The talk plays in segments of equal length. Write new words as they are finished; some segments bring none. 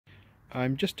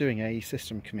I'm just doing a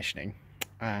system commissioning,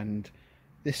 and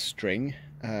this string,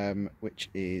 which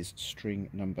is string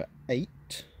number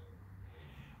 8,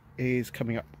 is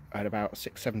coming up at about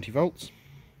 670 volts.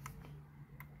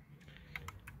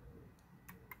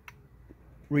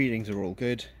 Readings are all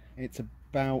good. It's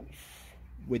about,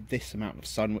 with this amount of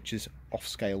sun, which is off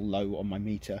scale low on my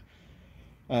meter,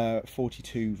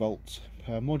 42 volts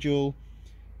per module,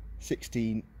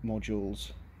 16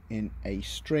 modules in a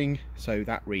string, so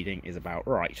that reading is about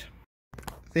right.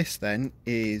 This then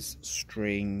is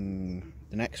string,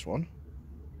 the next one,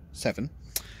 7,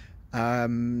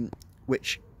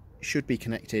 which should be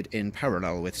connected in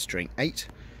parallel with string 8,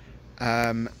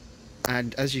 and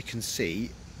as you can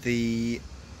see, the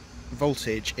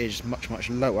voltage is much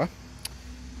lower,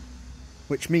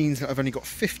 which means that I've only got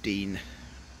 15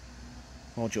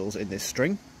 modules in this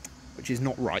string, which is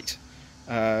not right.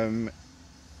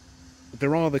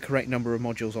 There are the correct number of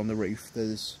modules on the roof.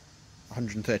 There's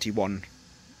 131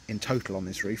 in total on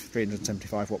this roof,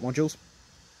 375 watt modules.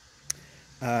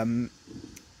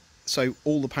 So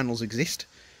all the panels exist,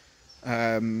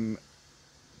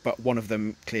 but one of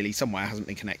them clearly somewhere hasn't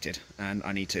been connected, and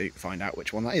I need to find out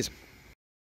which one that is.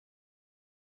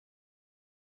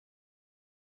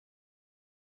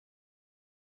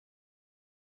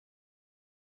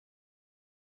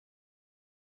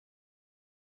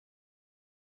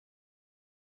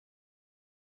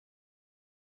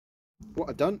 What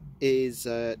I've done is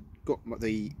got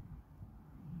the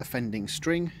offending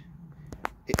string.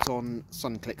 It's on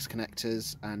Sunclicks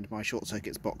connectors, and my short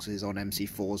circuits box is on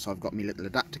MC4s, so I've got my little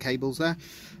adapter cables there.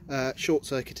 Short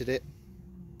circuited it,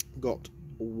 got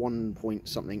 1 point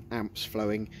something amps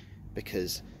flowing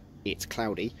because it's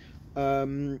cloudy,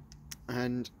 and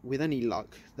with any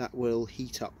luck that will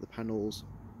heat up the panels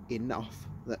enough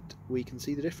that we can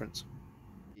see the difference.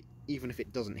 Even if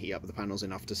it doesn't heat up the panels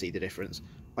enough to see the difference,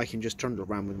 I can just trundle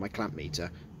around with my clamp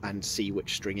meter and see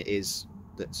which string it is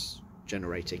that's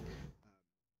generating.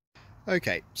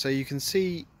 Okay, so you can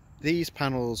see these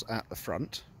panels at the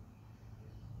front.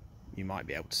 You might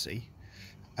be able to see.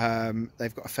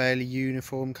 They've got a fairly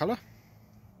uniform colour.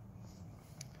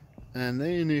 And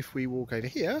then if we walk over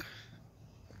here,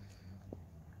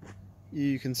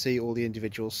 you can see all the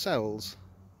individual cells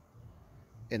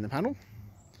in the panel.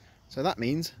 So that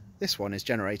means this one is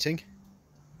generating,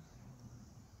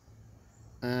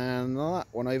 and that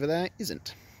one over there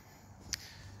isn't.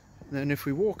 And then if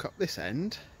we walk up this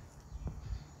end,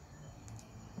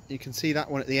 you can see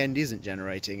that one at the end isn't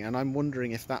generating, and I'm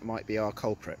wondering if that might be our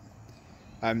culprit.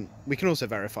 We can also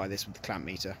verify this with the clamp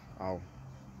meter. I'll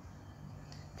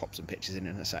pop some pictures in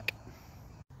a sec.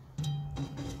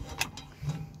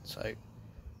 So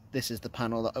this is the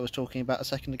panel that I was talking about a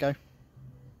second ago.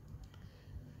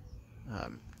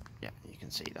 Yeah, you can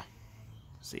see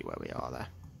where we are there.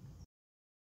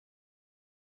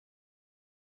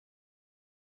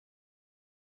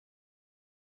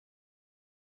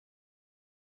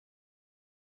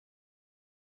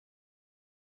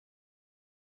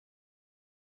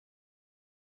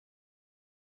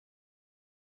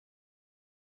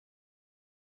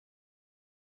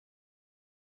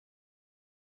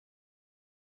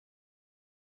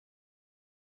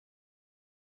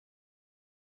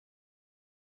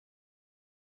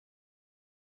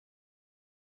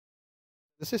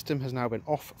 The system has now been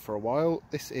off for a while.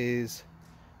 This is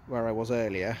where I was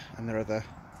earlier, and there are the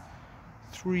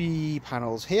 3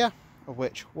 panels here, of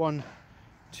which 1,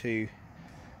 2,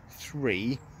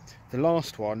 3. The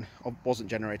last one wasn't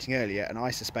generating earlier, and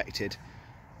I suspected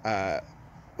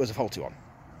was a faulty one.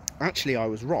 Actually, I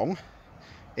was wrong.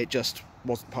 It just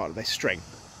wasn't part of this string.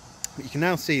 But you can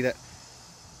now see that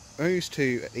those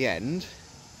 2 at the end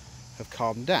have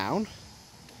calmed down,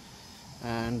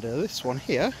 and this one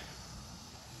here,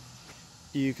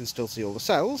 you can still see all the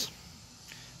cells,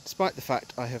 despite the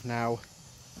fact I have now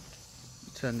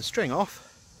turned the string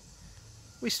off.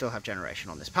 We still have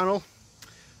generation on this panel,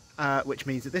 which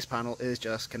means that this panel is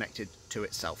just connected to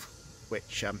itself,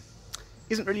 which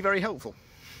isn't really very helpful.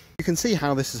 You can see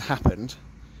how this has happened.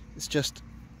 It's just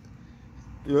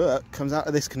comes out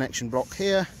of this connection block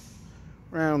here,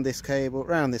 round this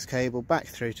cable, back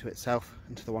through to itself,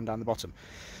 and to the one down the bottom.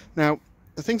 Now,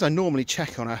 the things I normally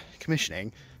check on a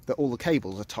commissioning, that all the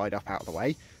cables are tied up out of the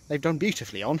way, they've done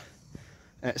beautifully on.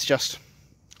 It's just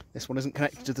this one isn't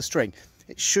connected to the string.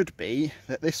 It should be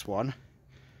that this one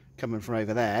coming from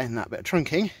over there in that bit of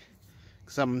trunking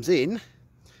comes in, and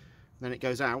then it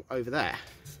goes out over there,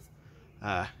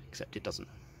 except it doesn't.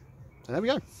 So there we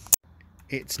go.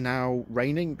 It's now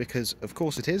raining, because of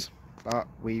course it is, but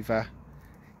we've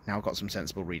now now got some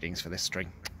sensible readings for this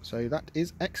string. So that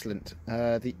is excellent.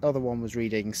 The other one was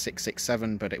reading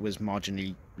 667, but it was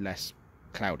marginally less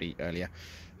cloudy earlier.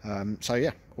 So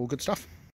yeah, all good stuff.